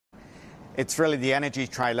it's really the energy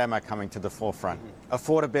trilemma coming to the forefront.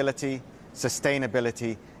 Affordability,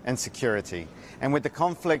 sustainability, and security. And with the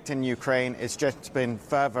conflict in Ukraine, it's just been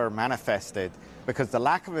further manifested because the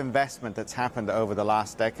lack of investment that's happened over the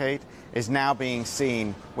last decade is now being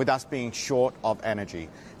seen with us being short of energy.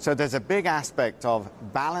 So there's a big aspect of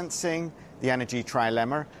balancing the energy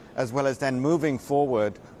trilemma, as well as then moving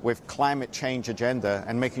forward with climate change agenda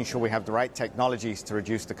and making sure we have the right technologies to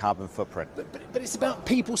reduce the carbon footprint. But it's about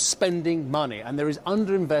people spending money, and there is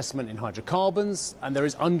underinvestment in hydrocarbons, and there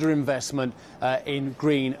is underinvestment in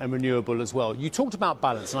green and renewable as well. You talked about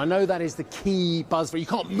balance, and I know that is the key buzzword. You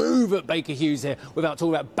can't move at Baker Hughes here without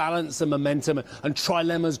talking about balance and momentum and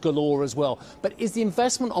trilemmas galore as well. But is the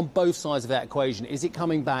investment on both sides of that equation, is it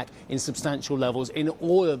coming back in substantial levels in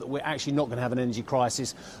order that we're actually not going to have an energy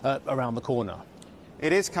crisis around the corner?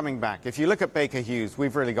 It is coming back. If you look at Baker Hughes,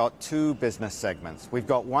 we've really got two business segments. We've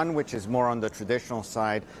got one which is more on the traditional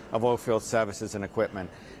side of oilfield services and equipment.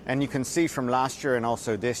 And you can see from last year and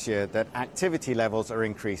also this year that activity levels are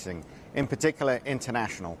increasing, in particular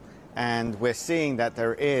international. And we're seeing that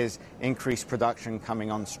there is increased production coming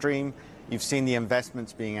on stream. You've seen the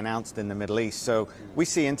investments being announced in the Middle East. So we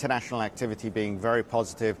see international activity being very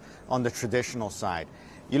positive on the traditional side.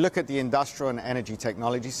 You look at the industrial and energy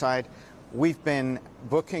technology side, we've been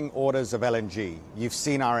booking orders of LNG. You've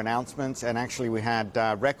seen our announcements, and actually we had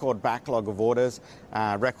record backlog of orders,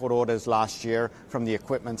 record orders last year from the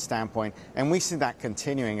equipment standpoint, and we see that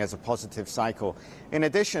continuing as a positive cycle. In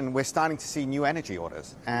addition, we're starting to see new energy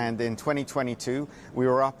orders, and in 2022 we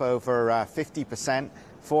were up over 50%,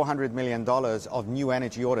 $400 million of new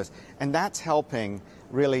energy orders, and that's helping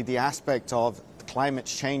really the aspect of the climate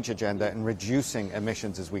change agenda and reducing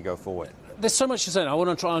emissions as we go forward. There's so much to say. I want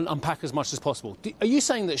to try and unpack as much as possible. Are you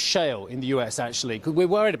saying that shale in the US actually, because we're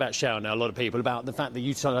worried about shale now, a lot of people, about the fact that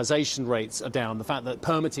utilization rates are down, the fact that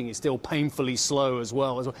permitting is still painfully slow as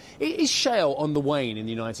well. Is shale on the wane in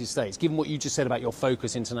the United States, given what you just said about your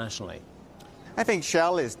focus internationally? I think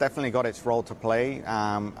shale has definitely got its role to play.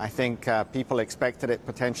 I think people expected it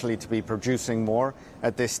potentially to be producing more.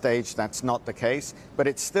 At this stage, that's not the case, but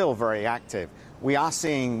it's still very active. We are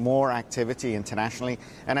seeing more activity internationally,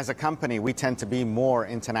 and as a company, we tend to be more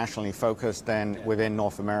internationally focused than within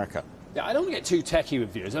North America. Yeah, I don't want to get too techie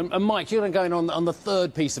with views. And Mike, you're going on the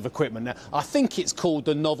third piece of equipment now. I think it's called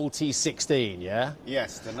the Novelty 16, yeah?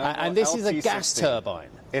 Yes, the and this is a gas turbine.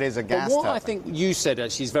 It is a gas turbine. turbine. I think you said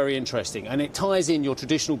actually is very interesting, and it ties in your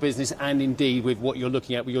traditional business and indeed with what you're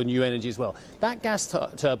looking at with your new energy as well. That gas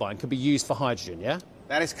turbine could be used for hydrogen, yeah?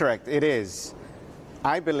 That is correct. It is,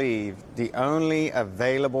 I believe, the only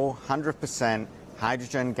available 100%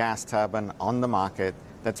 hydrogen gas turbine on the market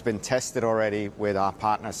that's been tested already with our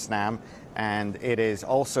partner Snam, and it is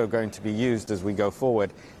also going to be used as we go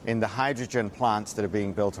forward in the hydrogen plants that are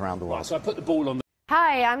being built around the world. Right, so I put the ball on the...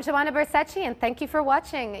 Hi, I'm Joanna Bersecci, and thank you for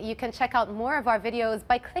watching. You can check out more of our videos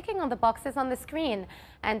by clicking on the boxes on the screen.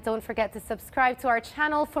 And don't forget to subscribe to our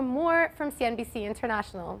channel for more from CNBC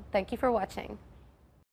International. Thank you for watching.